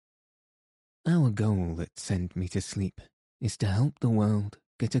Our goal at Send Me to Sleep is to help the world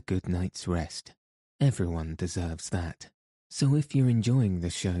get a good night's rest. Everyone deserves that. So if you're enjoying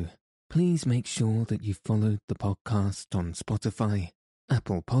the show, please make sure that you've followed the podcast on Spotify,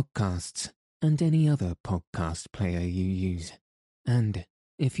 Apple Podcasts, and any other podcast player you use. And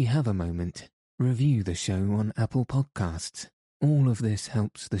if you have a moment, review the show on Apple Podcasts. All of this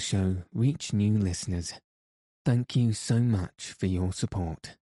helps the show reach new listeners. Thank you so much for your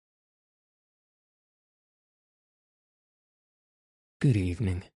support. Good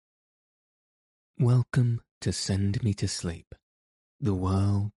evening. Welcome to Send Me to Sleep, the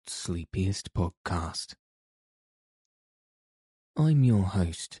world's sleepiest podcast. I'm your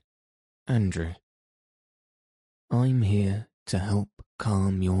host, Andrew. I'm here to help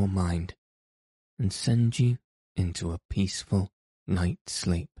calm your mind and send you into a peaceful night's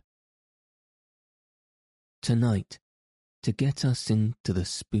sleep. Tonight, to get us into the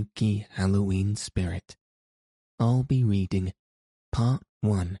spooky Halloween spirit, I'll be reading Part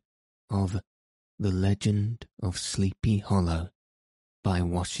 1 of The Legend of Sleepy Hollow by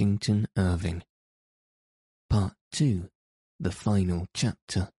Washington Irving. Part 2, the final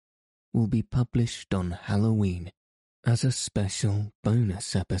chapter, will be published on Halloween as a special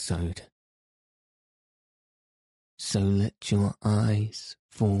bonus episode. So let your eyes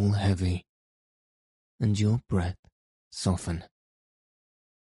fall heavy and your breath soften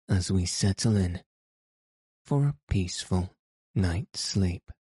as we settle in for a peaceful night's sleep.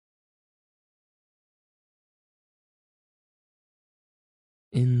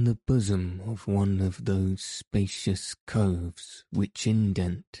 In the bosom of one of those spacious coves which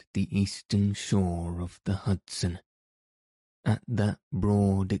indent the eastern shore of the Hudson, at that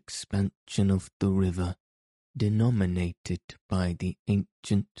broad expansion of the river denominated by the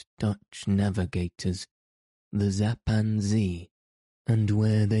ancient Dutch navigators the Zappan Zee, and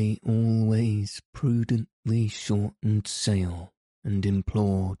where they always prudently shortened sail and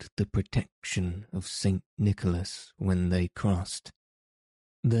implored the protection of St. Nicholas when they crossed,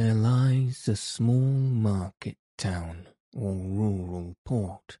 there lies a small market town or rural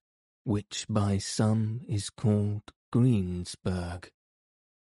port, which by some is called Greensburg,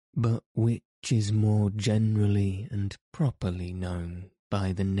 but which is more generally and properly known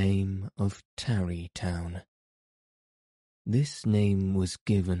by the name of Tarrytown. This name was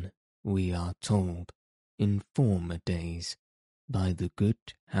given, we are told, in former days by the good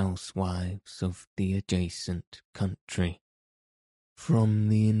housewives of the adjacent country, from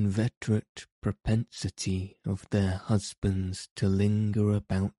the inveterate propensity of their husbands to linger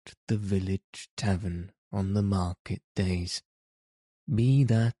about the village tavern on the market days. Be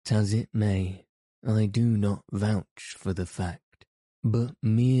that as it may, I do not vouch for the fact, but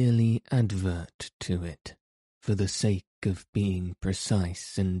merely advert to it, for the sake of being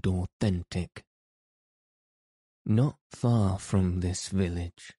precise and authentic. Not far from this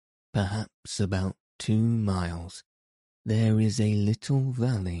village, perhaps about 2 miles, there is a little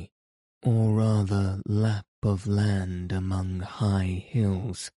valley, or rather lap of land among high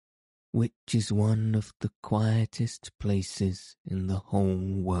hills, which is one of the quietest places in the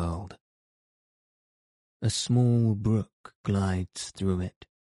whole world. A small brook glides through it,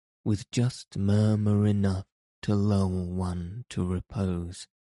 with just murmur enough to lull one to repose,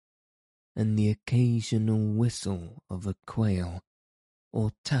 and the occasional whistle of a quail or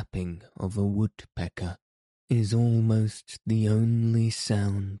tapping of a woodpecker is almost the only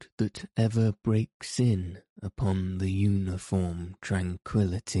sound that ever breaks in upon the uniform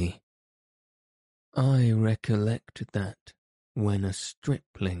tranquillity. I recollect that, when a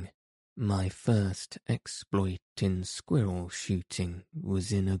stripling, my first exploit in squirrel shooting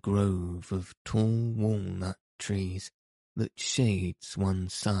was in a grove of tall walnut trees that shades one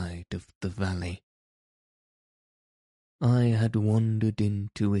side of the valley. I had wandered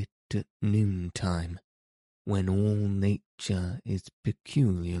into it at noontime, when all nature is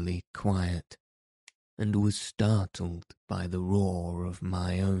peculiarly quiet, and was startled by the roar of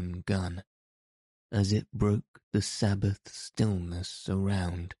my own gun, as it broke the Sabbath stillness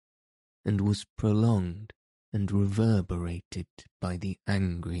around, and was prolonged and reverberated by the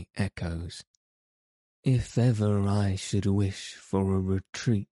angry echoes. If ever I should wish for a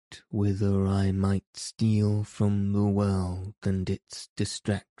retreat whither I might steal from the world and its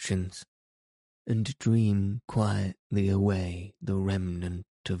distractions, and dream quietly away the remnant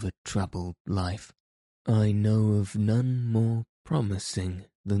of a troubled life, I know of none more promising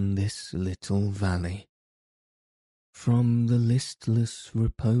than this little valley. From the listless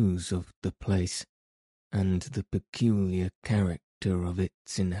repose of the place, and the peculiar character of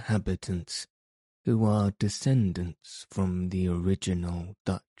its inhabitants, who are descendants from the original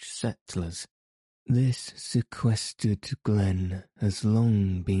Dutch settlers. This sequestered glen has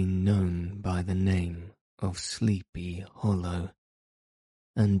long been known by the name of Sleepy Hollow,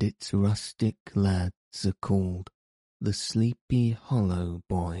 and its rustic lads are called the Sleepy Hollow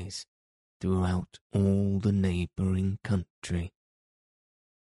Boys throughout all the neighbouring country.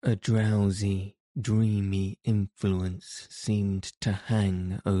 A drowsy, dreamy influence seemed to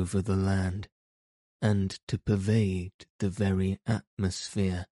hang over the land and to pervade the very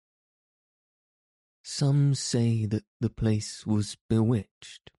atmosphere. Some say that the place was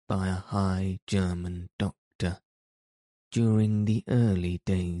bewitched by a high German doctor during the early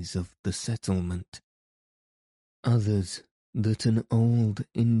days of the settlement. Others that an old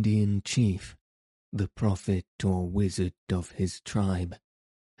Indian chief, the prophet or wizard of his tribe,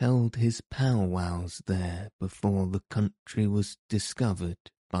 held his powwows there before the country was discovered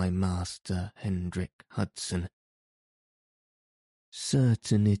by Master Hendrik Hudson.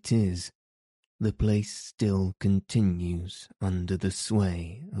 Certain it is, the place still continues under the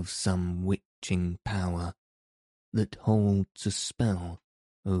sway of some witching power that holds a spell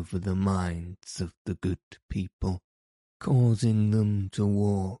over the minds of the good people, causing them to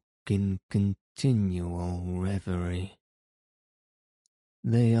walk in continual reverie.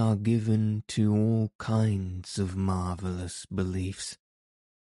 They are given to all kinds of marvellous beliefs,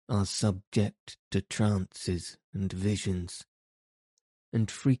 are subject to trances and visions, and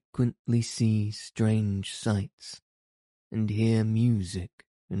frequently see strange sights, and hear music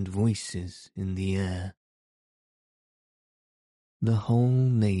and voices in the air. The whole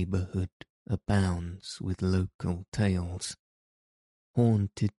neighbourhood abounds with local tales,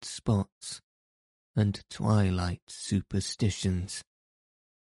 haunted spots, and twilight superstitions.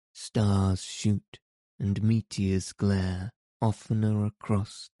 Stars shoot and meteors glare oftener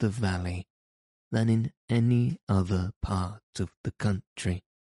across the valley than in any other part of the country,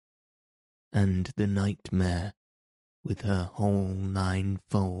 and the nightmare, with her whole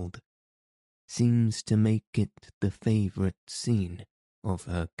ninefold, seems to make it the favourite scene of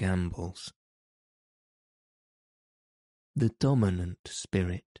her gambols. The dominant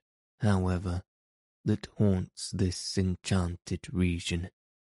spirit, however, that haunts this enchanted region,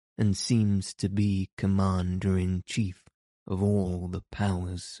 and seems to be commander-in-chief of all the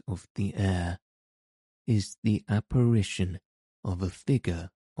powers of the air, is the apparition of a figure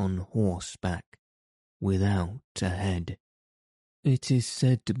on horseback, without a head. It is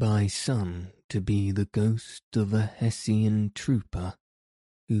said by some to be the ghost of a Hessian trooper,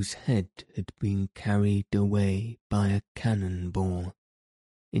 whose head had been carried away by a cannon-ball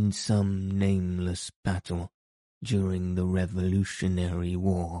in some nameless battle during the Revolutionary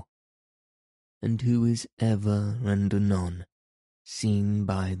War, and who is ever and anon seen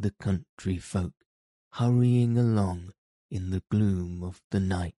by the country folk hurrying along in the gloom of the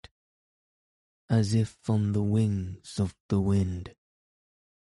night, as if on the wings of the wind.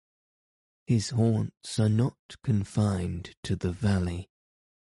 His haunts are not confined to the valley,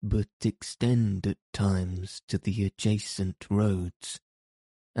 but extend at times to the adjacent roads,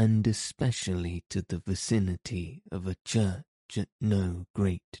 and especially to the vicinity of a church at no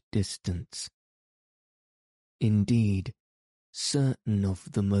great distance. Indeed, certain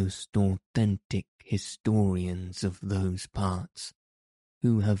of the most authentic historians of those parts,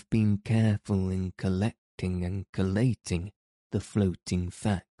 who have been careful in collecting and collating the floating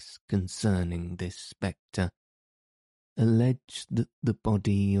facts concerning this spectre, allege that the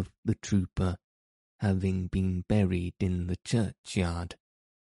body of the trooper having been buried in the churchyard,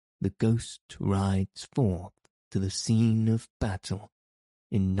 the ghost rides forth to the scene of battle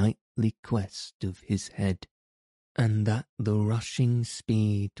in nightly quest of his head, and that the rushing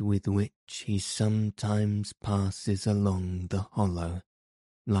speed with which he sometimes passes along the hollow,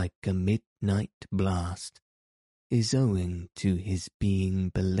 like a midnight blast, is owing to his being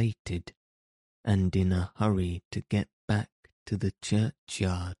belated, and in a hurry to get back to the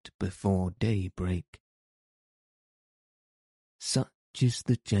churchyard before daybreak. Such is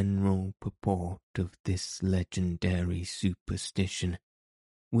the general purport of this legendary superstition,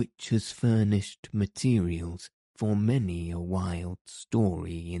 which has furnished materials for many a wild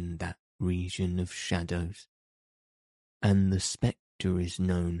story in that region of shadows, and the spectre is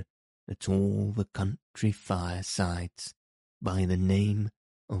known at all the country firesides by the name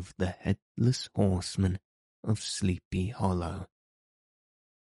of the Headless Horseman of Sleepy Hollow.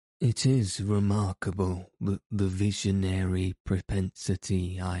 It is remarkable that the visionary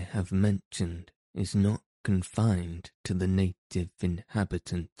propensity I have mentioned is not confined to the native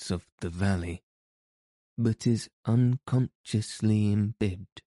inhabitants of the valley, but is unconsciously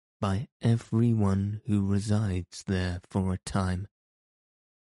imbibed by every one who resides there for a time.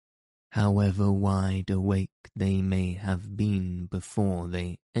 However wide awake they may have been before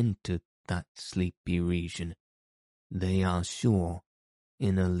they entered that sleepy region, they are sure,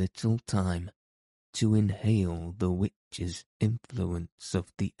 in a little time, to inhale the witch's influence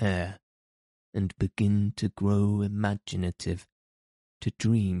of the air, and begin to grow imaginative, to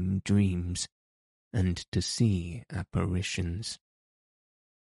dream dreams, and to see apparitions.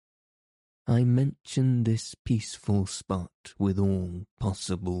 I mention this peaceful spot with all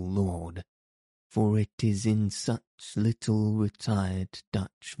possible laud, for it is in such little retired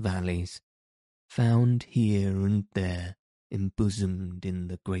Dutch valleys, found here and there embosomed in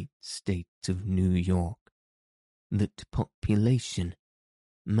the great state of New York, that population,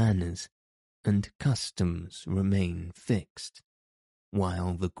 manners, and customs remain fixed,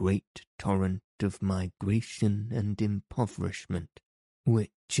 while the great torrent of migration and impoverishment,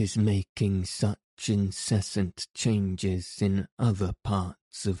 which is making such incessant changes in other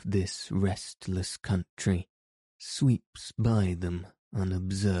parts of this restless country, sweeps by them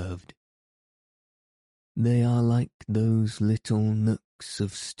unobserved. They are like those little nooks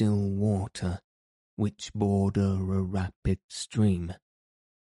of still water which border a rapid stream,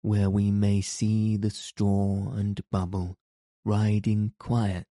 where we may see the straw and bubble riding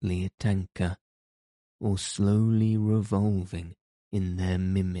quietly at anchor, or slowly revolving in their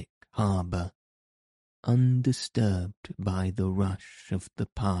mimic harbour, undisturbed by the rush of the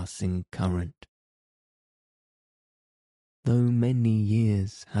passing current. Though many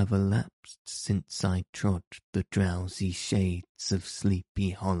years have elapsed since I trod the drowsy shades of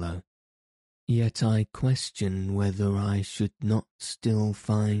Sleepy Hollow, yet I question whether I should not still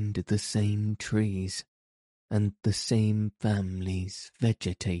find the same trees and the same families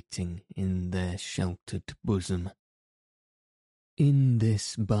vegetating in their sheltered bosom. In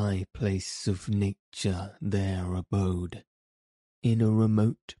this by-place of nature there abode, in a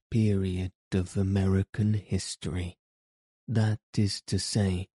remote period of American history, that is to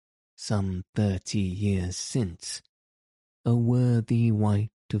say, some 30 years since, a worthy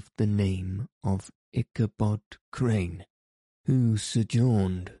wight of the name of Ichabod Crane, who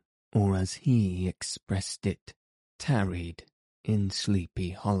sojourned, or as he expressed it, tarried in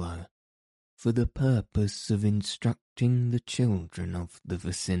Sleepy Hollow, for the purpose of instructing the children of the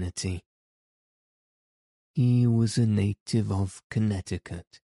vicinity. He was a native of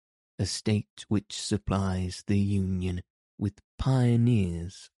Connecticut, a state which supplies the Union with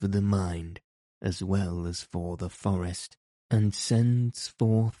pioneers for the mind as well as for the forest, and sends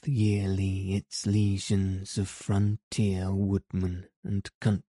forth yearly its legions of frontier woodmen and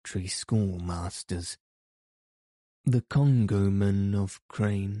country schoolmasters. The Congoman of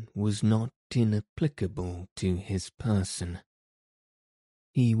Crane was not inapplicable to his person.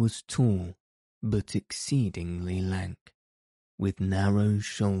 He was tall, but exceedingly lank, with narrow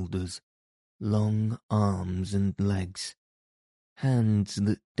shoulders, long arms and legs, hands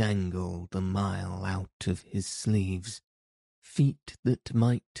that dangled a mile out of his sleeves, feet that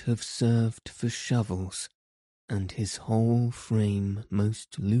might have served for shovels, and his whole frame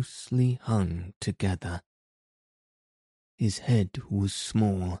most loosely hung together. His head was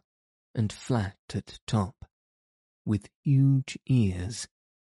small and flat at top, with huge ears,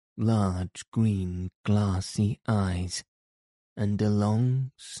 large green glassy eyes, and a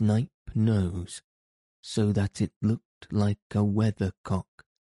long snipe nose, so that it looked like a weathercock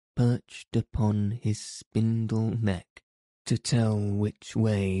perched upon his spindle neck to tell which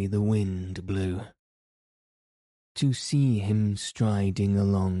way the wind blew. To see him striding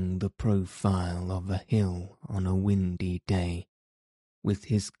along the profile of a hill on a windy day, with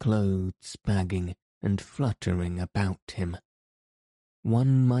his clothes bagging and fluttering about him,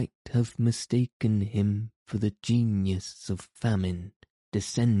 one might have mistaken him for the genius of famine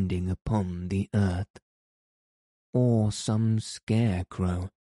descending upon the earth, or some scarecrow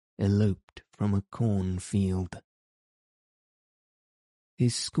eloped from a cornfield.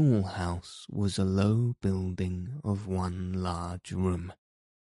 His schoolhouse was a low building of one large room,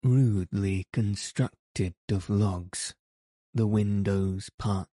 rudely constructed of logs, the windows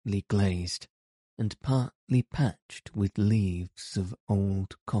partly glazed, and partly patched with leaves of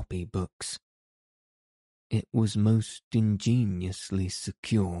old copybooks. It was most ingeniously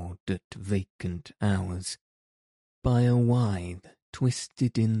secured at vacant hours by a withe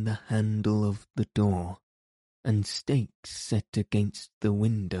twisted in the handle of the door, and stakes set against the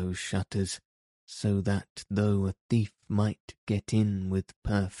window shutters, so that though a thief might get in with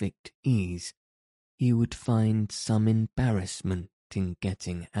perfect ease, he would find some embarrassment in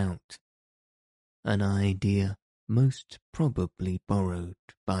getting out. An idea most probably borrowed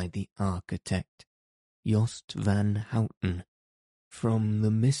by the architect Jost van Houten from the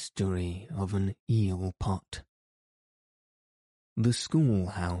mystery of an eel pot. The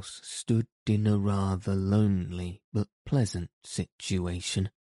schoolhouse stood in a rather lonely but pleasant situation,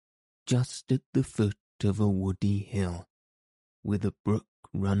 just at the foot of a woody hill, with a brook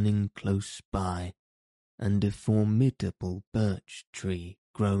running close by and a formidable birch tree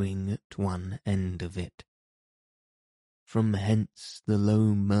growing at one end of it. From hence the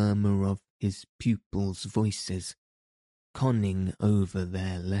low murmur of his pupils' voices, conning over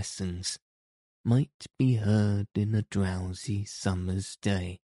their lessons, might be heard in a drowsy summer's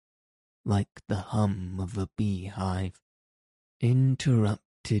day, like the hum of a beehive,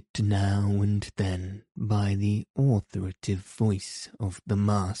 interrupted now and then by the authoritative voice of the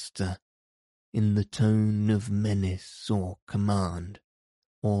master, in the tone of menace or command,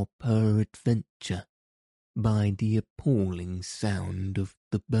 or peradventure by the appalling sound of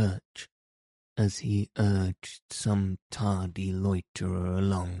the birch, as he urged some tardy loiterer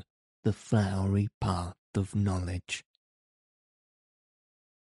along the flowery path of knowledge.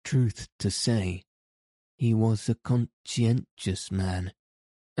 Truth to say, he was a conscientious man,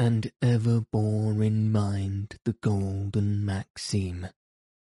 and ever bore in mind the golden maxim,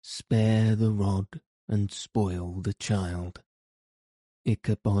 spare the rod and spoil the child.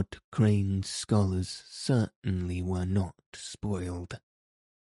 Ichabod Crane's scholars certainly were not spoiled.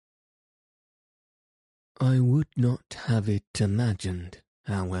 I would not have it imagined,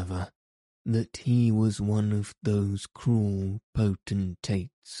 however, that he was one of those cruel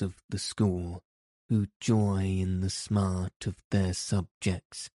potentates of the school who joy in the smart of their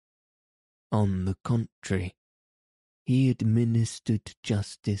subjects. On the contrary, he administered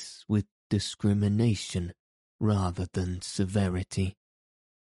justice with discrimination rather than severity,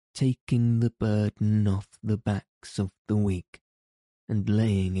 taking the burden off the backs of the weak and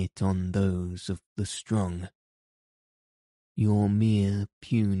laying it on those of the strong. Your mere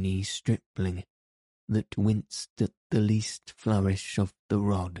puny stripling that winced at the least flourish of the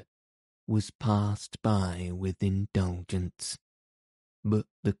rod was passed by with indulgence, but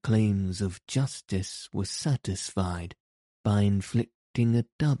the claims of justice were satisfied by inflicting a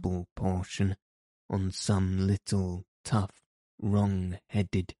double portion on some little tough,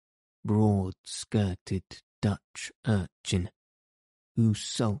 wrong-headed, broad-skirted Dutch urchin, who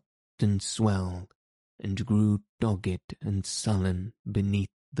sulked and swelled and grew dogged and sullen beneath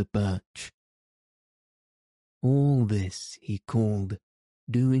the birch. All this he called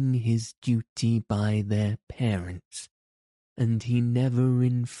doing his duty by their parents, and he never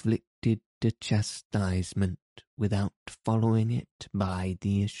inflicted a chastisement without following it by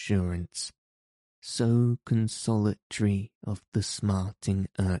the assurance, so consolatory of the smarting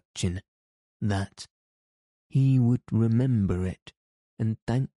urchin, that he would remember it and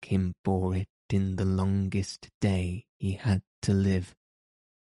thank him for it in the longest day he had to live.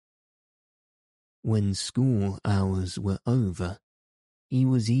 When school hours were over, he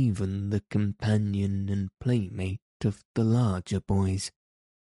was even the companion and playmate of the larger boys,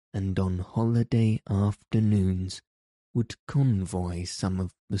 and on holiday afternoons would convoy some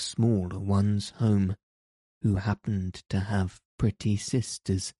of the smaller ones home, who happened to have pretty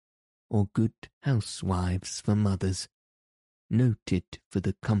sisters or good housewives for mothers, noted for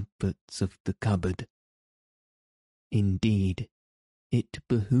the comforts of the cupboard. Indeed, it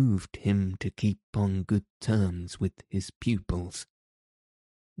behooved him to keep on good terms with his pupils.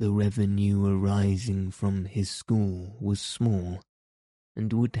 The revenue arising from his school was small,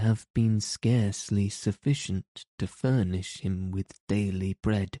 and would have been scarcely sufficient to furnish him with daily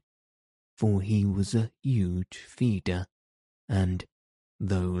bread, for he was a huge feeder, and,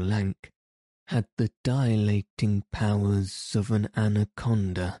 though lank, had the dilating powers of an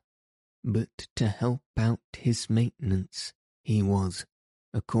anaconda, but to help out his maintenance he was,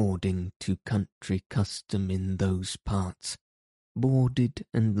 according to country custom in those parts, boarded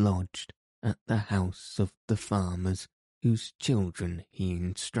and lodged at the house of the farmers whose children he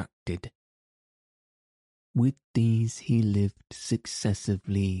instructed. With these he lived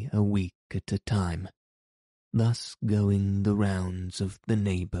successively a week at a time, thus going the rounds of the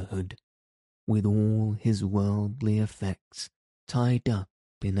neighbourhood, with all his worldly effects tied up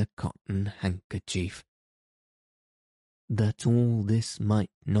in a cotton handkerchief. That all this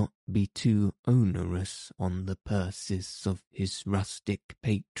might not be too onerous on the purses of his rustic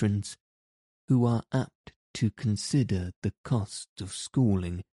patrons, who are apt to consider the cost of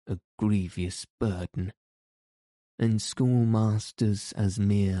schooling a grievous burden, and schoolmasters as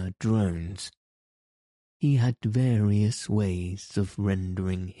mere drones, he had various ways of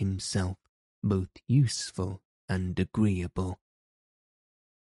rendering himself both useful and agreeable.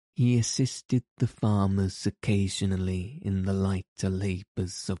 He assisted the farmers occasionally in the lighter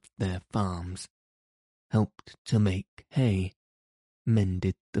labours of their farms, helped to make hay,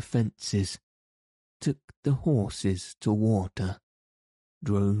 mended the fences, took the horses to water,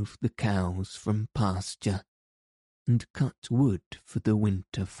 drove the cows from pasture, and cut wood for the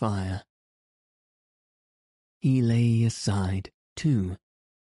winter fire. He lay aside, too,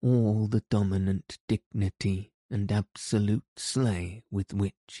 all the dominant dignity and absolute sway with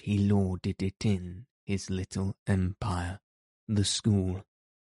which he lorded it in his little empire, the school,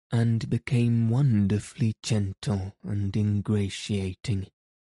 and became wonderfully gentle and ingratiating.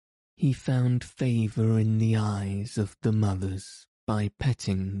 He found favour in the eyes of the mothers by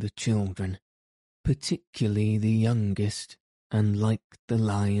petting the children, particularly the youngest, and like the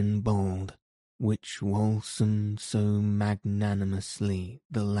lion bold, which Walsum so magnanimously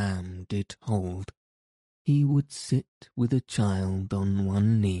the lamb did hold, he would sit with a child on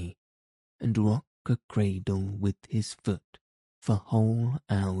one knee, and rock a cradle with his foot for whole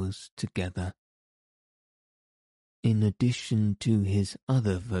hours together. In addition to his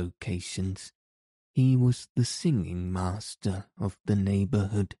other vocations, he was the singing master of the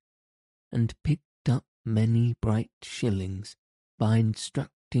neighbourhood, and picked up many bright shillings by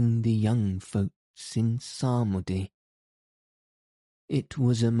instructing the young folks in psalmody. It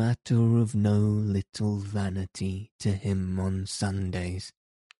was a matter of no little vanity to him on Sundays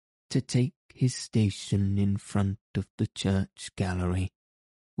to take his station in front of the church gallery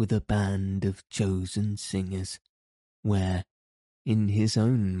with a band of chosen singers, where, in his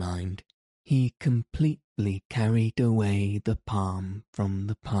own mind, he completely carried away the palm from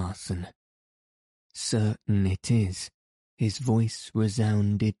the parson. Certain it is, his voice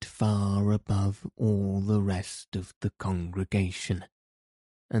resounded far above all the rest of the congregation,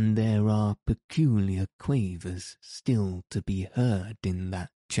 and there are peculiar quavers still to be heard in that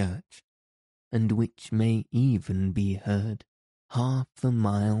church, and which may even be heard half a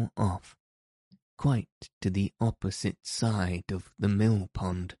mile off, quite to the opposite side of the mill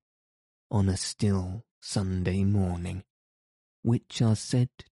pond, on a still Sunday morning, which are said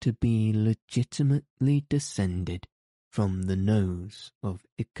to be legitimately descended from the nose of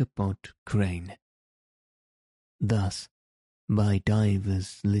Ichabod Crane. Thus, by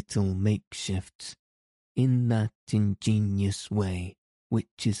divers little makeshifts, in that ingenious way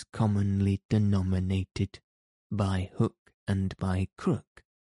which is commonly denominated by hook and by crook,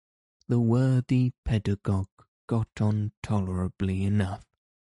 the worthy pedagogue got on tolerably enough,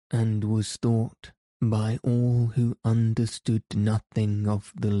 and was thought by all who understood nothing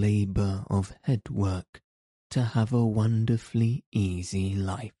of the labour of head work to have a wonderfully easy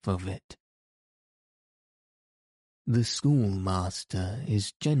life of it. The schoolmaster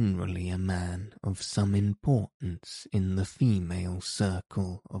is generally a man of some importance in the female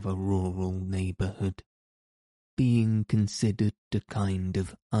circle of a rural neighbourhood, being considered a kind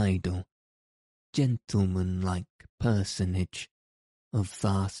of idol, gentleman-like personage, of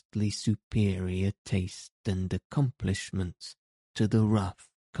vastly superior taste and accomplishments to the rough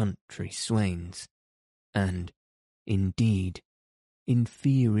country swains, and, indeed,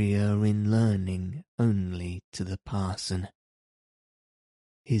 inferior in learning only to the parson.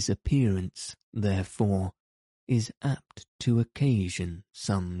 His appearance, therefore, is apt to occasion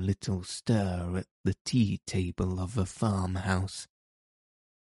some little stir at the tea-table of a farmhouse,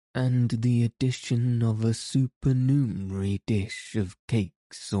 and the addition of a supernumerary dish of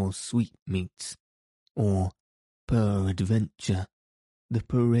cakes or sweetmeats, or, peradventure, the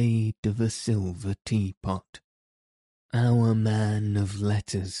parade of a silver teapot. Our man of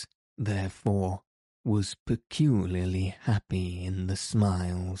letters, therefore, was peculiarly happy in the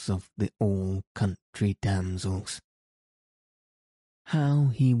smiles of the all-country damsels. How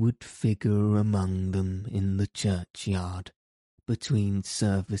he would figure among them in the churchyard, between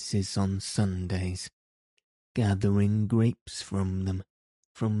services on Sundays, gathering grapes from them,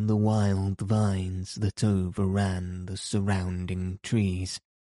 from the wild vines that overran the surrounding trees,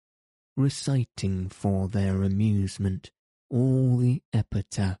 reciting for their amusement all the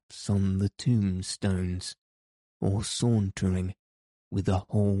epitaphs on the tombstones, or sauntering, with a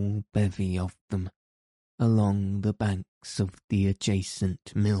whole bevy of them, along the banks of the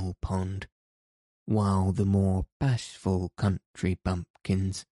adjacent mill pond, while the more bashful country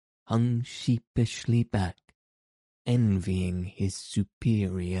bumpkins hung sheepishly back, envying his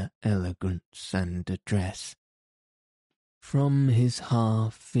superior elegance and address. From his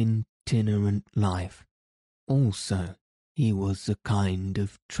half-itinerant life, also, he was a kind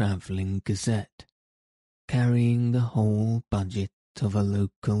of travelling gazette, carrying the whole budget of a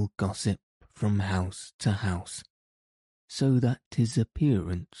local gossip from house to house, so that his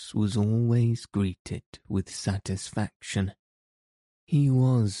appearance was always greeted with satisfaction. He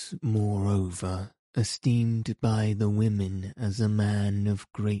was, moreover, esteemed by the women as a man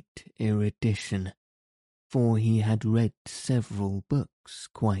of great erudition, for he had read several books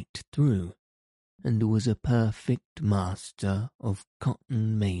quite through, and was a perfect master of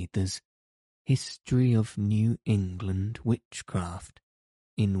Cotton Mather's History of New England Witchcraft,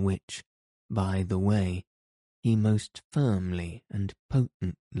 in which, by the way, he most firmly and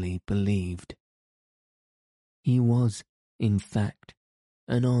potently believed. He was, in fact,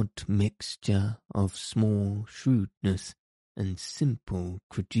 an odd mixture of small shrewdness and simple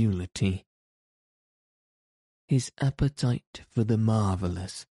credulity. His appetite for the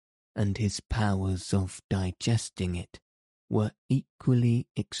marvellous and his powers of digesting it were equally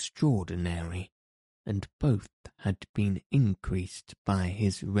extraordinary, and both had been increased by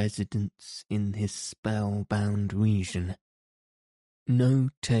his residence in his spell-bound region. No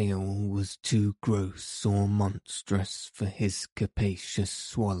tale was too gross or monstrous for his capacious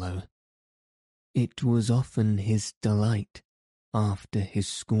swallow. It was often his delight, after his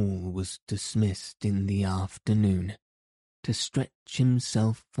school was dismissed in the afternoon, to stretch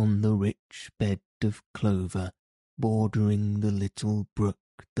himself on the rich bed of clover bordering the little brook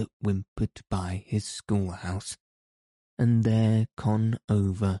that whimpered by his schoolhouse, and there con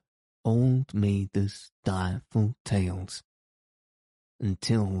over old Mather's direful tales,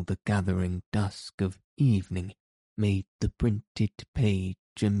 until the gathering dusk of evening made the printed page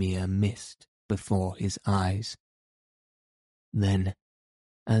a mere mist before his eyes. Then,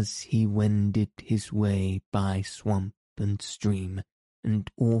 as he wended his way by swamp and stream and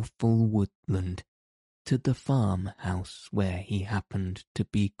awful woodland to the farmhouse where he happened to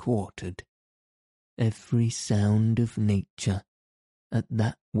be quartered, every sound of nature at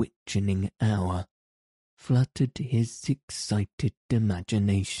that witchening hour fluttered his excited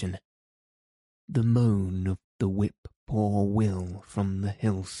imagination. The moan of the whip-poor-will from the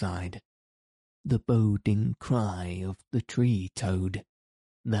hillside, the boding cry of the tree-toad,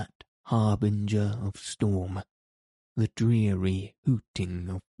 that harbinger of storm, the dreary hooting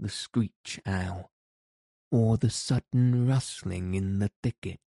of the screech-owl, or the sudden rustling in the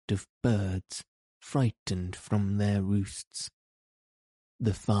thicket of birds frightened from their roosts.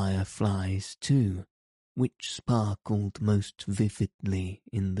 The fireflies, too, which sparkled most vividly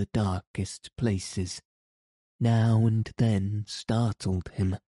in the darkest places, now and then startled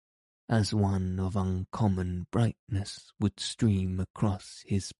him, as one of uncommon brightness would stream across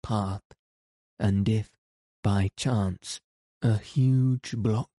his path, and if, by chance, a huge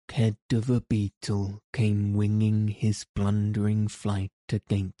blockhead of a beetle came winging his blundering flight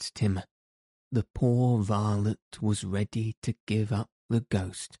against him, the poor varlet was ready to give up the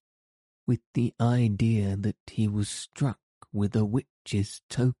ghost, with the idea that he was struck with a witch's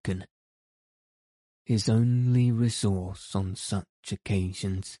token. His only resource on such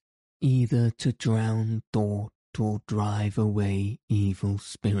occasions, either to drown thought or drive away evil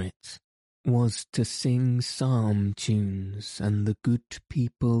spirits, was to sing psalm tunes, and the good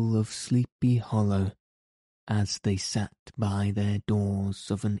people of Sleepy Hollow, as they sat by their doors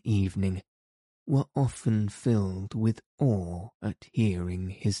of an evening, were often filled with awe at hearing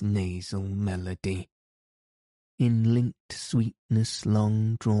his nasal melody, in linked sweetness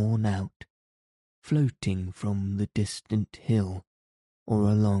long drawn out, floating from the distant hill or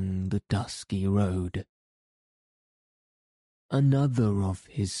along the dusky road. Another of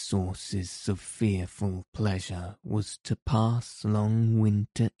his sources of fearful pleasure was to pass long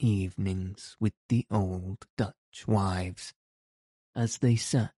winter evenings with the old Dutch wives, as they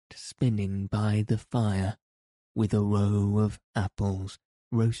sat spinning by the fire, with a row of apples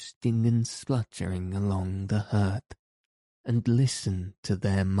roasting and spluttering along the hearth, and listen to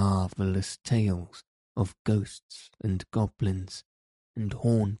their marvellous tales of ghosts and goblins, and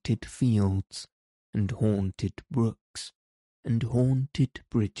haunted fields, and haunted brooks, and haunted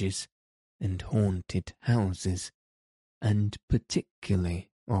bridges, and haunted houses, and particularly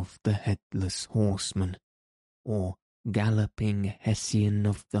of the Headless Horseman, or Galloping Hessian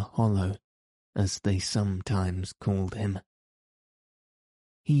of the Hollow, as they sometimes called him.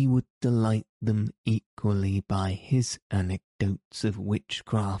 He would delight them equally by his anecdotes of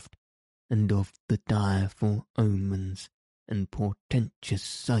witchcraft, and of the direful omens and portentous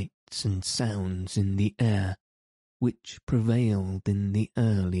sights and sounds in the air, which prevailed in the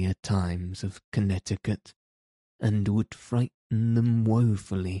earlier times of Connecticut, and would frighten them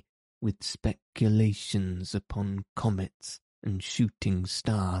woefully with speculations upon comets and shooting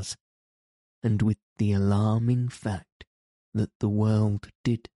stars, and with the alarming fact that the world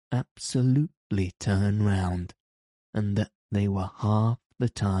did absolutely turn round, and that they were half the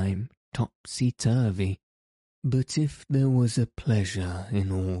time topsy-turvy. But if there was a pleasure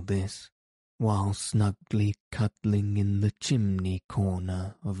in all this, while snugly cuddling in the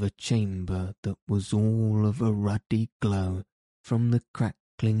chimney-corner of a chamber that was all of a ruddy glow from the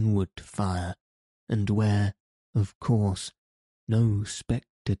crackling wood-fire, and where, of course, no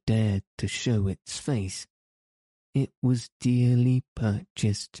spectre dared to show its face, it was dearly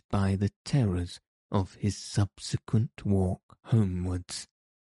purchased by the terrors of his subsequent walk homewards.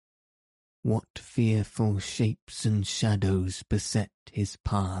 What fearful shapes and shadows beset his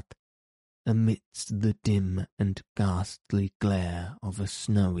path, amidst the dim and ghastly glare of a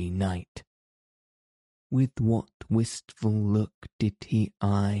snowy night. With what wistful look did he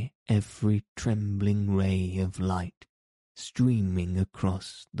eye every trembling ray of light streaming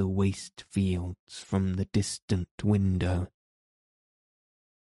across the waste fields from the distant window.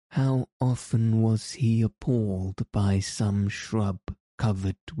 How often was he appalled by some shrub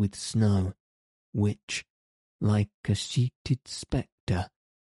covered with snow, which, like a sheeted spectre,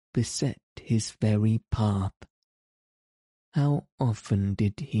 beset his very path. How often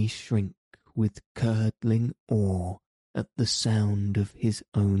did he shrink with curdling awe at the sound of his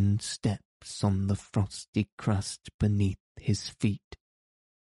own steps on the frosty crust beneath his feet,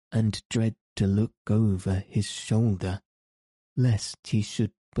 and dread to look over his shoulder, lest he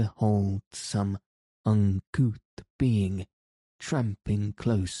should behold some uncouth being tramping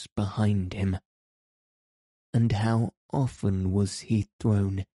close behind him. And how often was he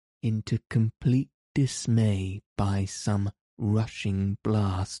thrown into complete dismay by some rushing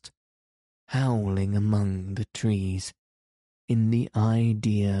blast, howling among the trees, in the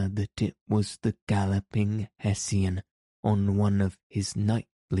idea that it was the galloping Hessian on one of his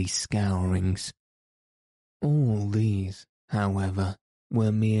nightly scourings. All these, however,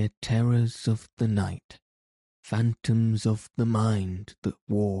 were mere terrors of the night, phantoms of the mind that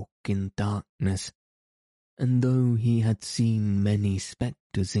walk in darkness, and though he had seen many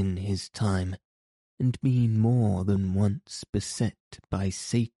spectres in his time, and been more than once beset by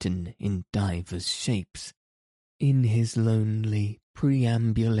Satan in divers shapes, in his lonely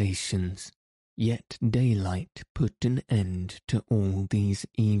preambulations, yet daylight put an end to all these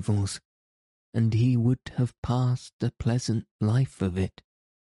evils, and he would have passed a pleasant life of it,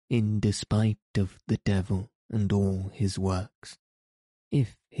 in despite of the devil and all his works,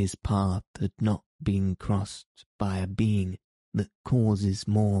 if his path had not been crossed by a being that causes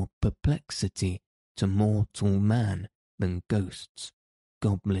more perplexity to mortal man than ghosts,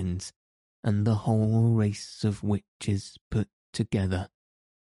 goblins, and the whole race of witches put together,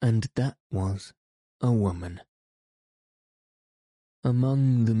 and that was a woman.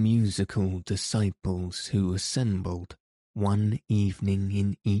 Among the musical disciples who assembled one evening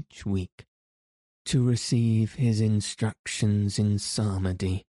in each week to receive his instructions in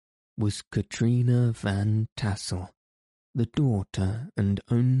psalmody was Katrina van Tassel, the daughter and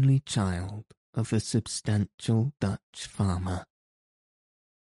only child of a substantial Dutch farmer.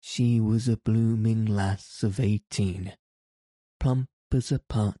 She was a blooming lass of 18, plump as a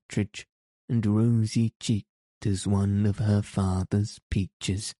partridge and rosy-cheeked as one of her father's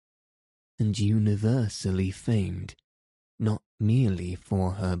peaches, and universally famed, not merely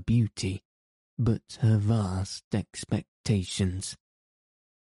for her beauty, but her vast expectations.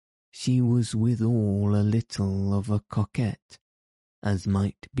 She was withal a little of a coquette, as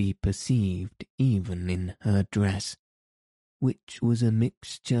might be perceived even in her dress, which was a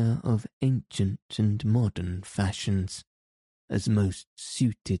mixture of ancient and modern fashions, as most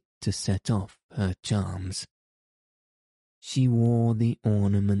suited to set off her charms. She wore the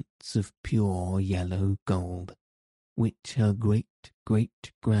ornaments of pure yellow gold, which her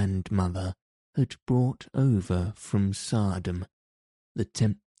great-great-grandmother had brought over from Sardom, the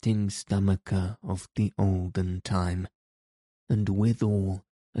tempting stomacher of the olden time, and withal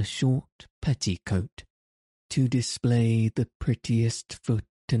a short petticoat, to display the prettiest foot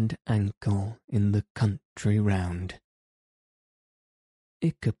and ankle in the country round.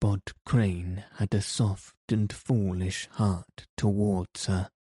 Ichabod Crane had a soft and foolish heart towards her,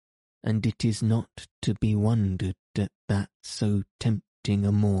 and it is not to be wondered at that so tempting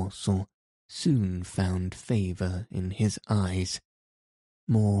a morsel soon found favour in his eyes,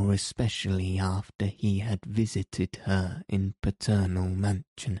 more especially after he had visited her in paternal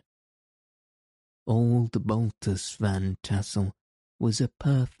mansion. Old Baltus Van Tassel was a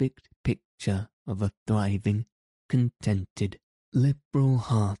perfect picture of a thriving, contented,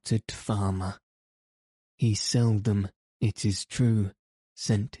 liberal-hearted farmer. He seldom, it is true,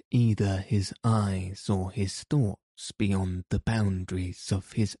 sent either his eyes or his thoughts beyond the boundaries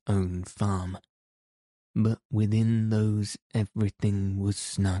of his own farm. But within those everything was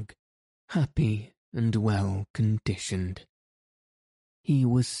snug, happy and well conditioned. He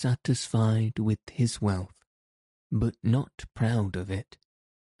was satisfied with his wealth, but not proud of it,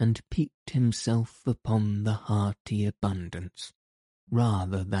 and piqued himself upon the hearty abundance,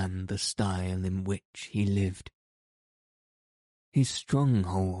 rather than the style in which he lived. His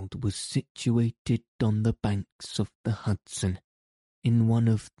stronghold was situated on the banks of the Hudson, in one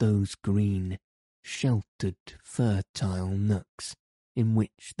of those green, sheltered, fertile nooks in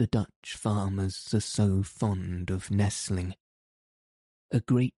which the Dutch farmers are so fond of nestling. A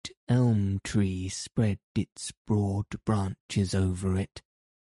great elm tree spread its broad branches over it,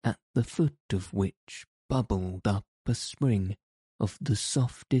 at the foot of which bubbled up a spring of the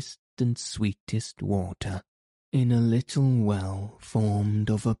softest and sweetest water, in a little well formed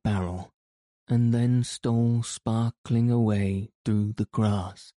of a barrel, and then stole sparkling away through the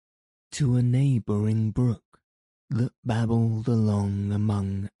grass to a neighbouring brook that babbled along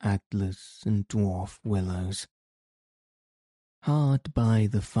among adlers and dwarf willows. Hard by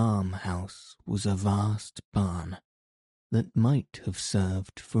the farmhouse was a vast barn that might have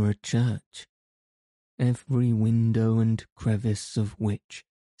served for a church, every window and crevice of which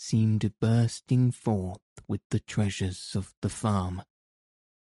seemed bursting forth with the treasures of the farm.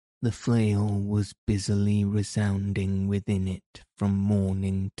 The flail was busily resounding within it from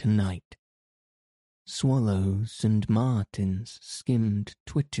morning to night. Swallows and martins skimmed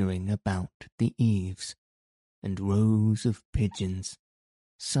twittering about the eaves, and rows of pigeons,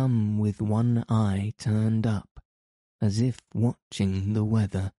 some with one eye turned up, as if watching the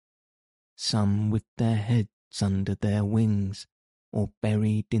weather, some with their heads under their wings or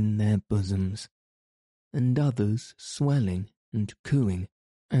buried in their bosoms, and others swelling and cooing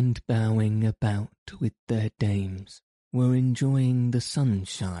and bowing about with their dames, were enjoying the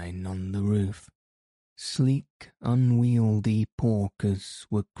sunshine on the roof. Sleek, unwieldy porkers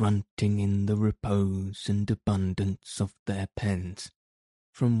were grunting in the repose and abundance of their pens,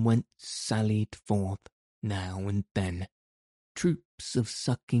 from whence sallied forth, now and then, troops of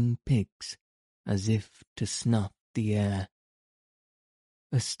sucking pigs, as if to snuff the air.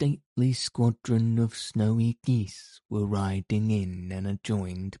 A stately squadron of snowy geese were riding in an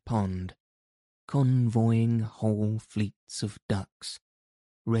adjoined pond, convoying whole fleets of ducks.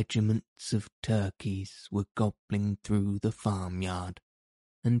 Regiments of turkeys were gobbling through the farmyard,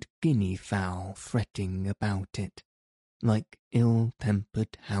 and guinea fowl fretting about it, like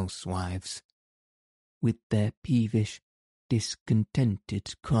ill-tempered housewives, with their peevish,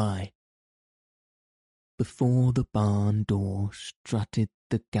 discontented cry. Before the barn door strutted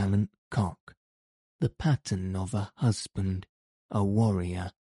the gallant cock, the pattern of a husband, a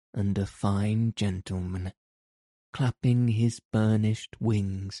warrior, and a fine gentleman, clapping his burnished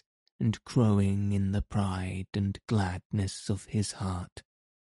wings and crowing in the pride and gladness of his heart,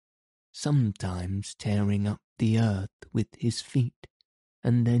 sometimes tearing up the earth with his feet,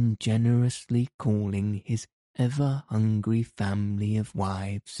 and then generously calling his ever-hungry family of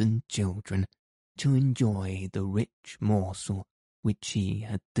wives and children to enjoy the rich morsel which he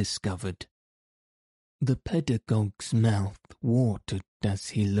had discovered. The pedagogue's mouth watered as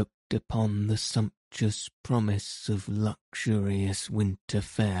he looked upon the sumptuous promise of luxurious winter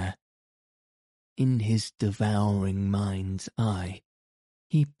fare. In his devouring mind's eye,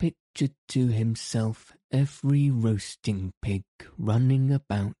 he pictured to himself every roasting pig running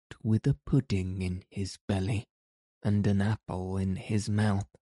about with a pudding in his belly and an apple in his mouth.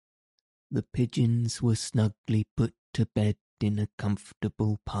 The pigeons were snugly put to bed in a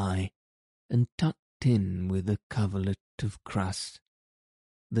comfortable pie, and tucked in with a coverlet of crust.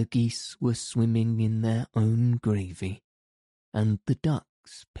 The geese were swimming in their own gravy, and the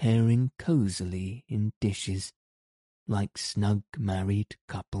ducks pairing cosily in dishes, like snug married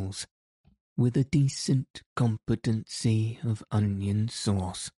couples, with a decent competency of onion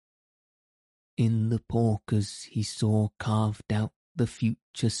sauce. In the porkers he saw carved out the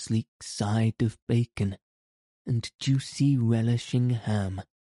future sleek side of bacon, and juicy relishing ham,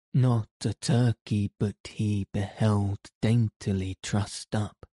 not a turkey but he beheld daintily trussed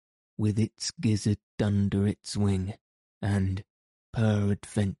up, with its gizzard under its wing, and,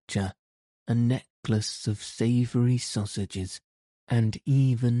 peradventure, a necklace of savoury sausages, and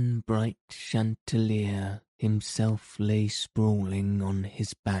even bright Chanticleer himself lay sprawling on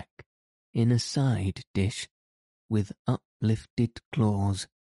his back, in a side dish, with uplifted claws,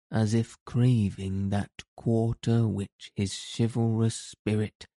 as if craving that quarter which his chivalrous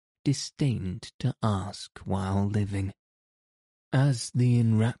spirit disdained to ask while living. As the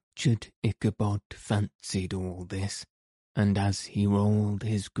enraptured Ichabod fancied all this, and as he rolled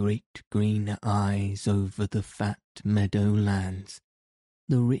his great green eyes over the fat meadow lands,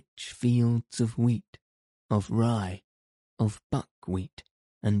 the rich fields of wheat, of rye, of buckwheat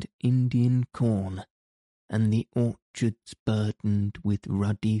and Indian corn, and the orchards burdened with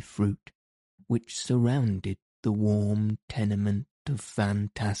ruddy fruit, which surrounded the warm tenement of Van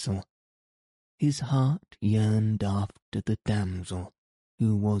Tassel, his heart yearned after the damsel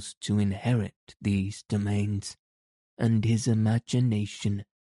who was to inherit these domains, and his imagination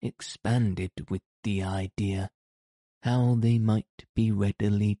expanded with the idea how they might be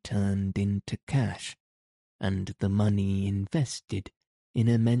readily turned into cash, and the money invested in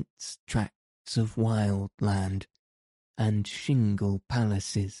immense tracts of wild land and shingle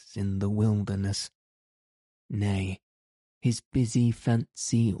palaces in the wilderness. Nay, his busy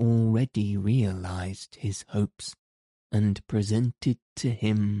fancy already realized his hopes, and presented to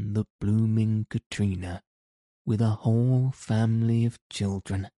him the blooming Katrina, with a whole family of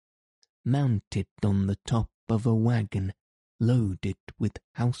children, mounted on the top of a wagon loaded with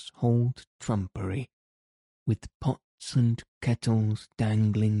household trumpery, with pots and kettles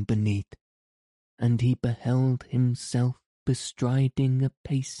dangling beneath, and he beheld himself bestriding a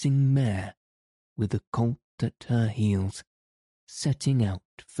pacing mare, with a colt at her heels, setting out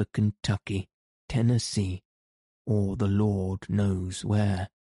for Kentucky, Tennessee, or the Lord knows where.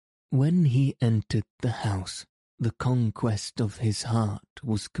 When he entered the house, the conquest of his heart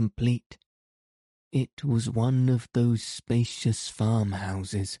was complete. It was one of those spacious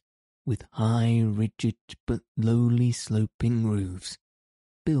farmhouses, with high, rigid but lowly sloping roofs,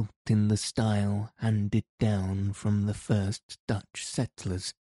 built in the style handed down from the first Dutch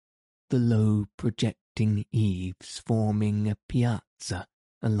settlers, the low projecting eaves forming a piazza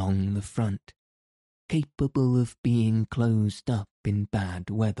along the front, capable of being closed up in bad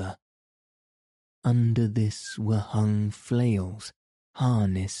weather. Under this were hung flails,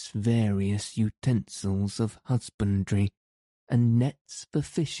 harness, various utensils of husbandry, and nets for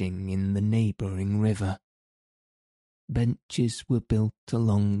fishing in the neighbouring river. Benches were built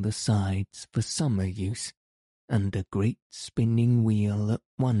along the sides for summer use, and a great spinning wheel at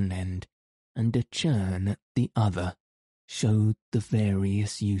one end and a churn at the other showed the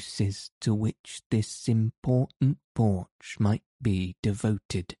various uses to which this important porch might be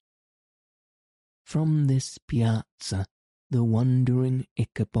devoted. From this piazza the wondering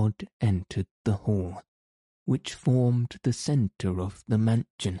Ichabod entered the hall, which formed the centre of the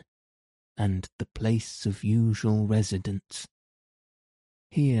mansion, and the place of usual residence.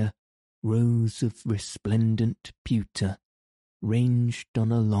 Here rows of resplendent pewter, ranged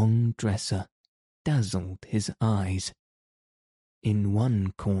on a long dresser, dazzled his eyes. In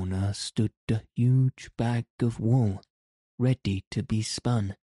one corner stood a huge bag of wool, ready to be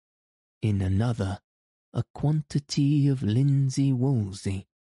spun. In another, a quantity of linsey woolsey,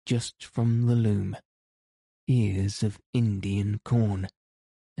 just from the loom, ears of Indian corn,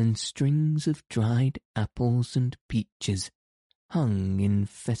 and strings of dried apples and peaches hung in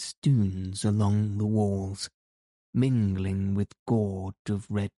festoons along the walls, mingling with gourd of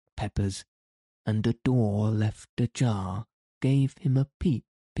red peppers, and a door left ajar gave him a peep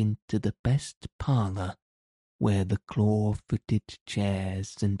into the best parlour, where the claw-footed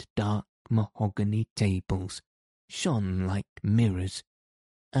chairs and dark mahogany tables shone like mirrors,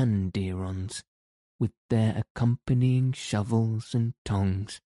 andirons, with their accompanying shovels and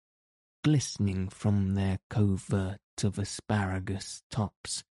tongs, glistening from their covert of asparagus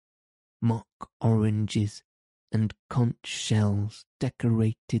tops. Mock oranges and conch shells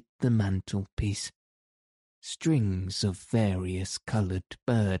decorated the mantelpiece. Strings of various coloured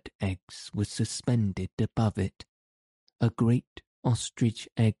bird eggs were suspended above it. A great ostrich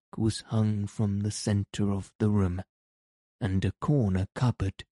egg was hung from the centre of the room, and a corner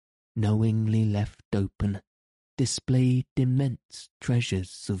cupboard, knowingly left open, displayed immense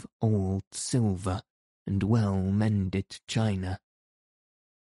treasures of old silver and well-mended china.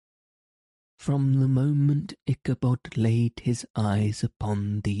 From the moment Ichabod laid his eyes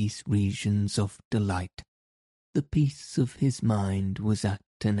upon these regions of delight, the peace of his mind was at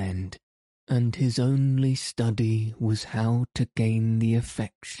an end, and his only study was how to gain the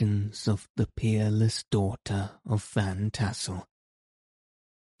affections of the peerless daughter of Van Tassel.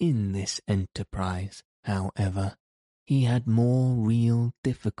 In this enterprise, however, he had more real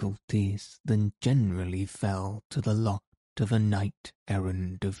difficulties than generally fell to the lot of a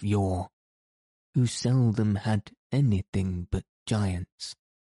knight-errant of yore, who seldom had anything but giants,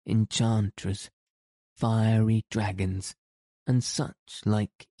 enchanters, fiery dragons, and such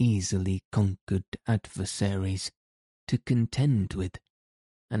like easily conquered adversaries, to contend with,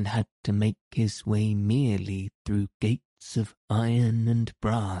 and had to make his way merely through gates of iron and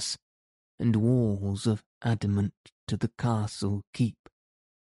brass, and walls of adamant to the castle keep,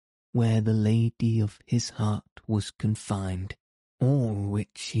 where the lady of his heart was confined, all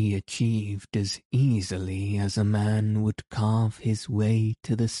which he achieved as easily as a man would carve his way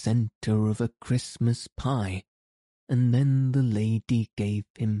to the centre of a Christmas pie, and then the lady gave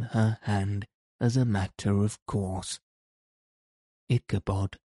him her hand as a matter of course.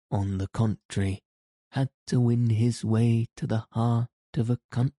 Ichabod, on the contrary, had to win his way to the heart of a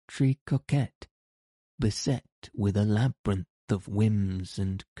country coquette, beset with a labyrinth of whims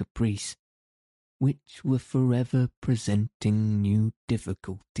and caprice, which were forever presenting new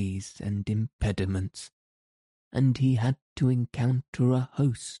difficulties and impediments, and he had to encounter a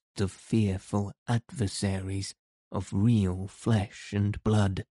host of fearful adversaries of real flesh and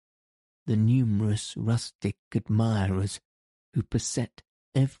blood, the numerous rustic admirers who beset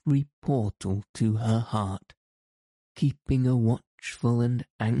every portal to her heart, keeping a watchful and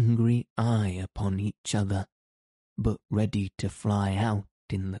angry eye upon each other, but ready to fly out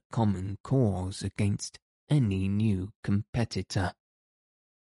in the common cause against any new competitor.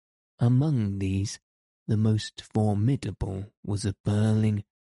 Among these, the most formidable was a burling,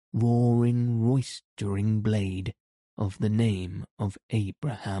 roaring, roistering blade of the name of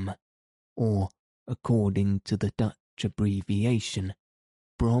Abraham, or, according to the Dutch abbreviation,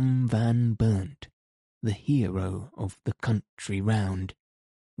 Brom van Burnt, the hero of the country round,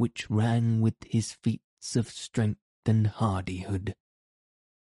 which rang with his feats of strength and hardihood.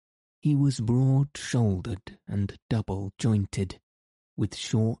 He was broad-shouldered and double-jointed, with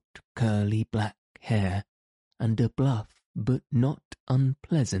short curly black hair, and a bluff but not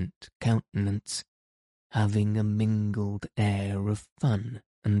unpleasant countenance, having a mingled air of fun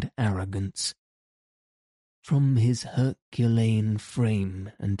and arrogance. From his Herculean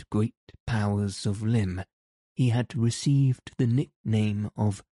frame and great powers of limb, he had received the nickname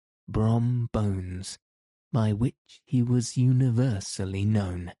of Brom Bones, by which he was universally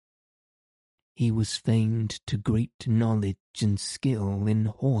known. He was famed to great knowledge and skill in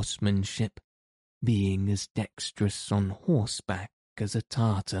horsemanship, being as dexterous on horseback as a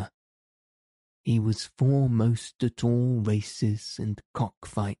Tartar. He was foremost at all races and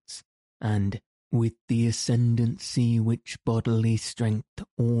cockfights, and, with the ascendancy which bodily strength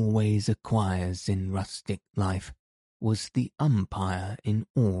always acquires in rustic life, was the umpire in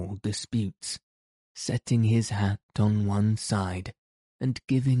all disputes, setting his hat on one side, and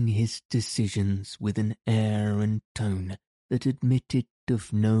giving his decisions with an air and tone that admitted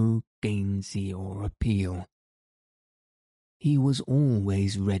of no gainsay or appeal. He was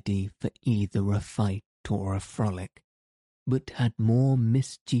always ready for either a fight or a frolic, but had more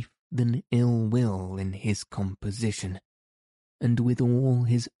mischief than ill will in his composition, and with all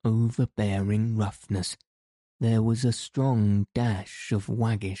his overbearing roughness, there was a strong dash of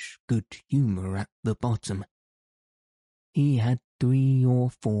waggish good humour at the bottom. He had 3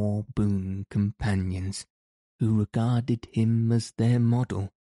 or 4 boon companions, who regarded him as their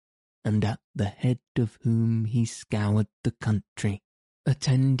model, and at the head of whom he scoured the country,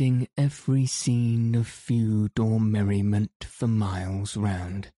 attending every scene of feud or merriment for miles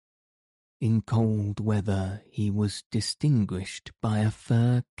round. In cold weather he was distinguished by a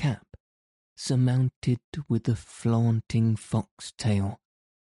fur cap, surmounted with a flaunting fox-tail,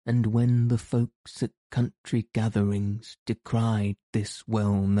 and when the folks at country gatherings decried this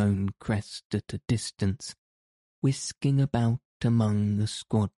well-known crest at a distance, whisking about among a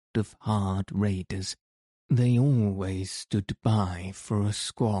squad of hard raiders, they always stood by for a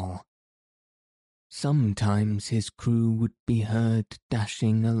squall. Sometimes his crew would be heard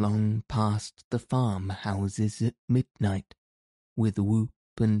dashing along past the farmhouses at midnight, with whoop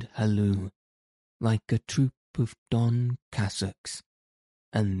and halloo, like a troop of Don Cassocks,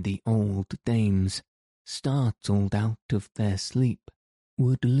 and the old dames, startled out of their sleep,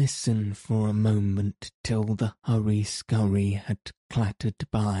 would listen for a moment till the hurry-scurry had clattered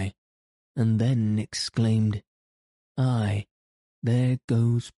by, and then exclaimed, "Aye, there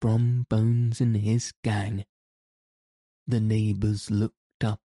goes Brom Bones and his gang." The neighbours looked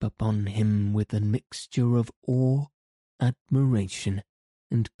up upon him with a mixture of awe, admiration,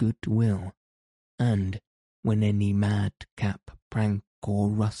 and goodwill, and, when any madcap prank or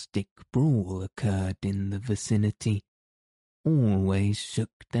rustic brawl occurred in the vicinity, always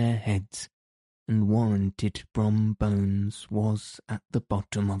shook their heads, and warranted Brom Bones was at the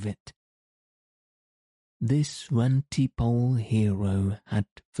bottom of it. This Rantipole hero had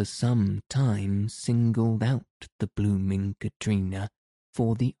for some time singled out the blooming Katrina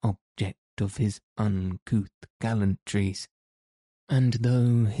for the object of his uncouth gallantries, and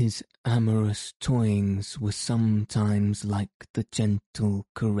though his amorous toyings were sometimes like the gentle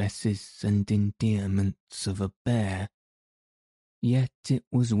caresses and endearments of a bear, yet it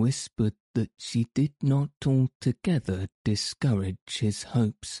was whispered that she did not altogether discourage his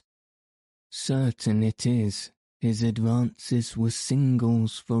hopes. Certain it is, his advances were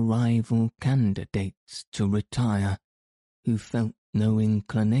signals for rival candidates to retire, who felt no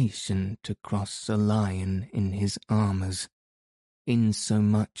inclination to cross a lion in his armours,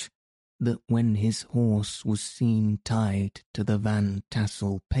 insomuch that when his horse was seen tied to the Van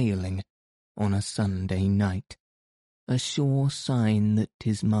Tassel paling on a Sunday night, a sure sign that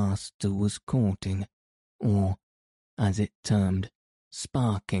his master was courting, or, as it termed,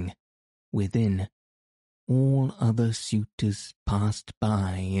 sparking, within, all other suitors passed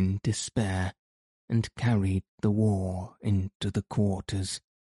by in despair and carried the war into the quarters.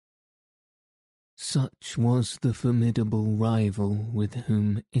 Such was the formidable rival with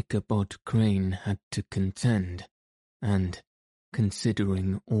whom Ichabod Crane had to contend, and,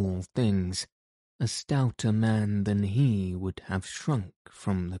 considering all things, a stouter man than he would have shrunk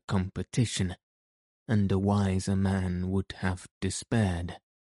from the competition, and a wiser man would have despaired.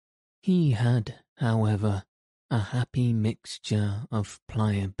 He had, however, a happy mixture of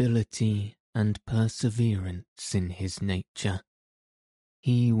pliability and perseverance in his nature.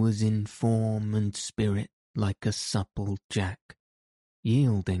 He was in form and spirit like a supple jack,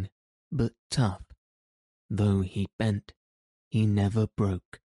 yielding but tough. Though he bent, he never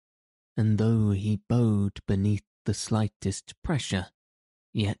broke, and though he bowed beneath the slightest pressure,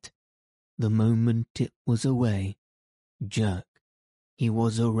 yet, the moment it was away, jerk, he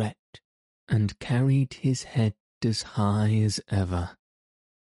was erect, and carried his head as high as ever.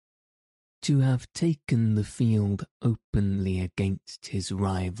 To have taken the field openly against his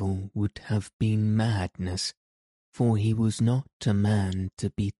rival would have been madness, for he was not a man to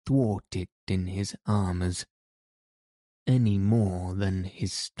be thwarted in his armours, any more than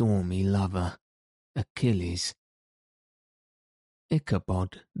his stormy lover, Achilles.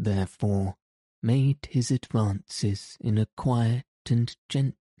 Ichabod, therefore, made his advances in a quiet and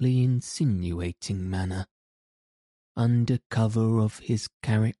gently insinuating manner. Under cover of his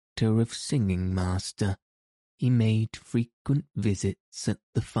character of singing master, he made frequent visits at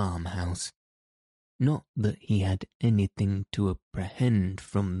the farmhouse. Not that he had anything to apprehend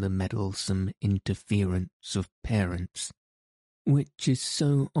from the meddlesome interference of parents, which is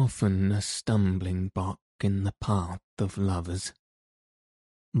so often a stumbling block in the path of lovers.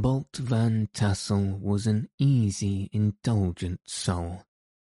 Bolt Van Tassel was an easy, indulgent soul.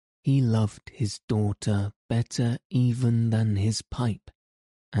 He loved his daughter better even than his pipe,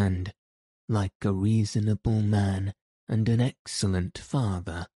 and, like a reasonable man and an excellent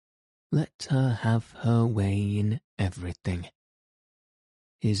father, let her have her way in everything.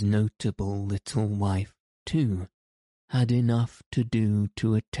 His notable little wife, too, had enough to do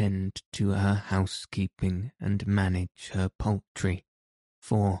to attend to her housekeeping and manage her poultry,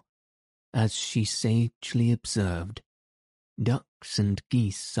 for, as she sagely observed, ducks and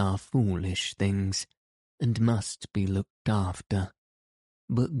geese are foolish things, and must be looked after,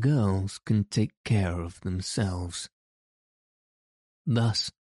 but girls can take care of themselves.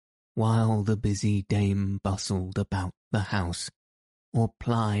 Thus, while the busy dame bustled about the house, or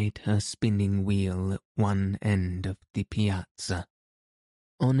plied her spinning wheel at one end of the piazza,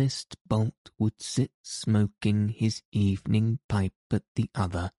 honest Bolt would sit smoking his evening pipe at the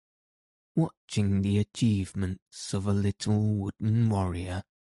other, watching the achievements of a little wooden warrior,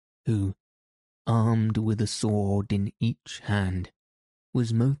 who, armed with a sword in each hand,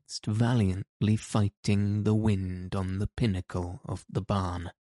 was most valiantly fighting the wind on the pinnacle of the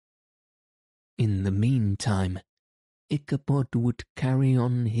barn. In the meantime, Ichabod would carry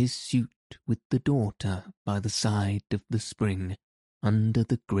on his suit with the daughter by the side of the spring under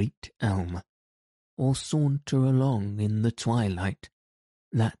the great elm, or saunter along in the twilight,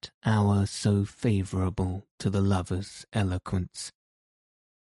 that hour so favourable to the lover's eloquence.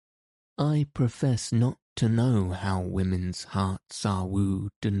 I profess not to know how women's hearts are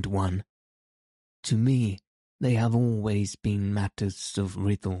wooed and won. To me they have always been matters of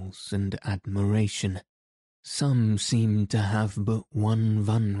riddles and admiration. Some seem to have but one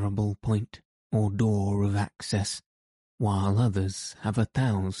vulnerable point or door of access, while others have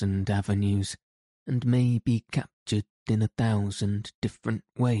 1,000 avenues, and may be captured in 1,000 different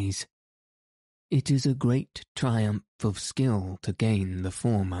ways. It is a great triumph of skill to gain the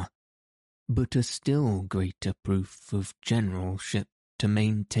former, but a still greater proof of generalship to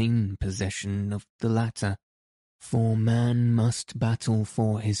maintain possession of the latter, For man must battle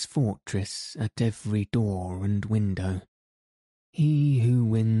for his fortress at every door and window. He who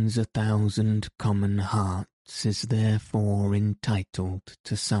wins 1,000 common hearts is therefore entitled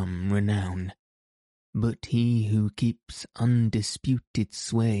to some renown, but he who keeps undisputed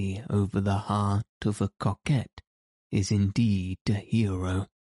sway over the heart of a coquette is indeed a hero.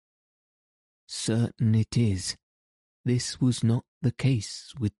 Certain it is, this was not the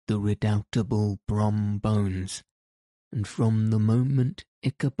case with the redoubtable Brom Bones, and from the moment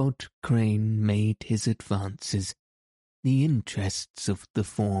Ichabod Crane made his advances, the interests of the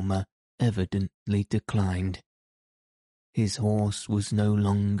former evidently declined. His horse was no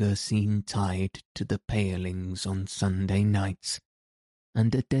longer seen tied to the palings on Sunday nights,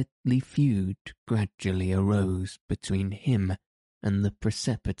 and a deadly feud gradually arose between him and the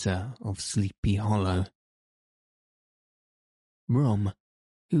preceptor of Sleepy Hollow. Brom,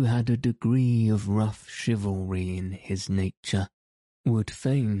 who had a degree of rough chivalry in his nature, would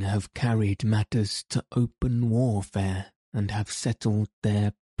fain have carried matters to open warfare and have settled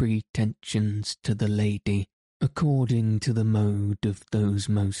their pretensions to the lady according to the mode of those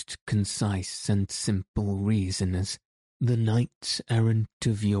most concise and simple reasoners, the knights errant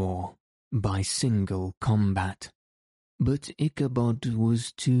of yore, by single combat. But Ichabod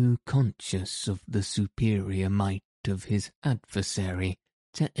was too conscious of the superior might of his adversary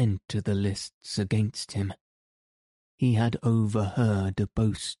to enter the lists against him. He had overheard a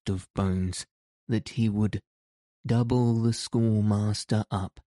boast of Bones that he would double the schoolmaster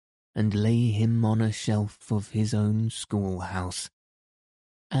up and lay him on a shelf of his own schoolhouse,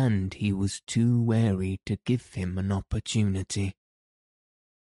 and he was too wary to give him an opportunity.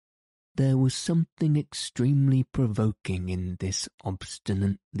 There was something extremely provoking in this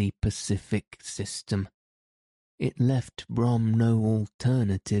obstinately pacific system. It left Brom no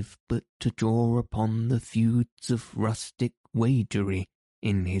alternative but to draw upon the feuds of rustic waggery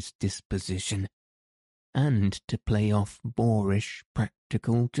in his disposition, and to play off boorish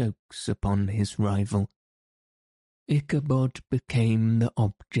practical jokes upon his rival. Ichabod became the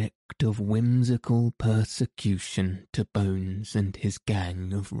object of whimsical persecution to Bones and his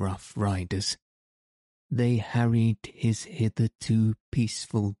gang of rough riders. They harried his hitherto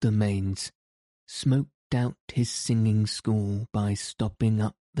peaceful domains, smoked out his singing school by stopping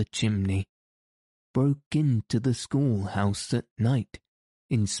up the chimney, broke into the schoolhouse at night,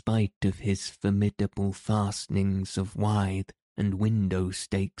 in spite of his formidable fastenings of withe and window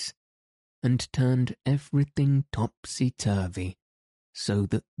stakes, and turned everything topsy-turvy, so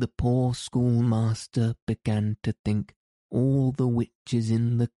that the poor schoolmaster began to think all the witches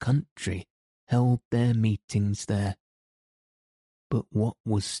in the country held their meetings there. But what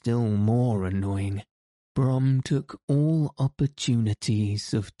was still more annoying, Brom took all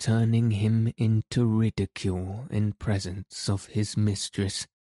opportunities of turning him into ridicule in presence of his mistress,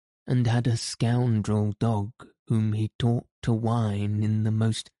 and had a scoundrel dog whom he taught to whine in the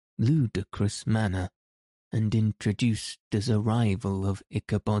most ludicrous manner, and introduced as a rival of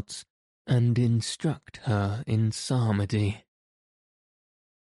Ichabod's, and instruct her in psalmody.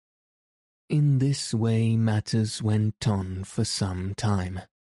 In this way matters went on for some time,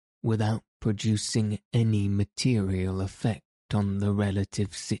 without producing any material effect on the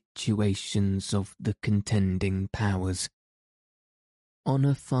relative situations of the contending powers. On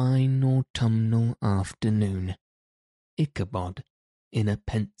a fine autumnal afternoon, Ichabod, in a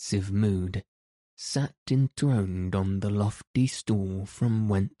pensive mood, sat enthroned on the lofty stool from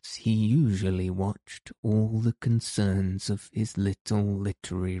whence he usually watched all the concerns of his little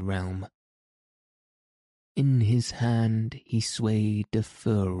literary realm. In his hand he swayed a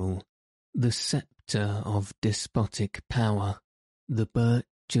ferule, the sceptre of despotic power. The birch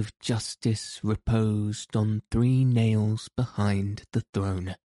of justice reposed on 3 nails behind the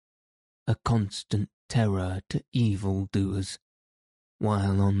throne, a constant terror to evil-doers,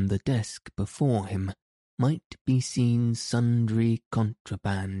 while on the desk before him might be seen sundry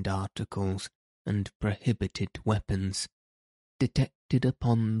contraband articles and prohibited weapons, detected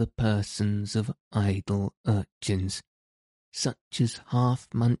upon the persons of idle urchins, such as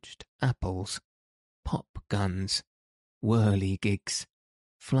half-munched apples, pop-guns, whirligigs,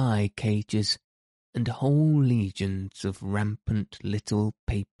 fly-cages, and whole legions of rampant little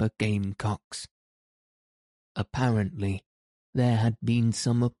paper gamecocks. Apparently, there had been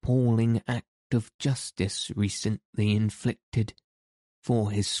some appalling act of justice recently inflicted,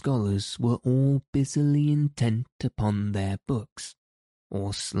 for his scholars were all busily intent upon their books,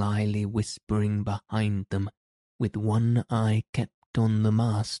 or slyly whispering behind them, with one eye kept on the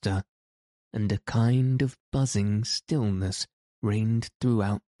master, and a kind of buzzing stillness reigned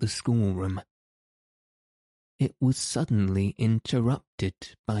throughout the schoolroom. it was suddenly interrupted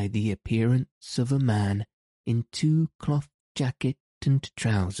by the appearance of a man in 2-cloth jacket and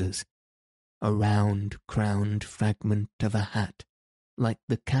trousers, a round crowned fragment of a hat like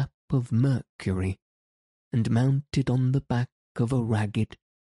the cap of Mercury, and mounted on the back of a ragged,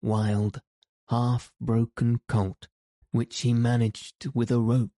 wild, half-broken colt, which he managed with a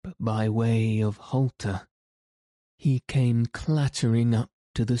rope by way of halter. He came clattering up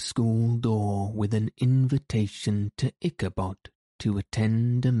to the school door with an invitation to Ichabod to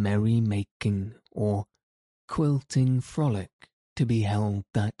attend a merry-making or quilting frolic to be held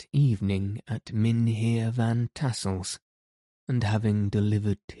that evening at Mynheer Van Tassel's, and having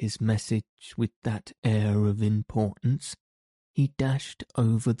delivered his message with that air of importance, he dashed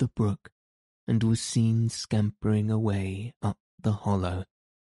over the brook and was seen scampering away up the hollow,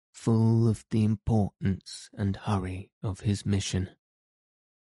 full of the importance and hurry of his mission.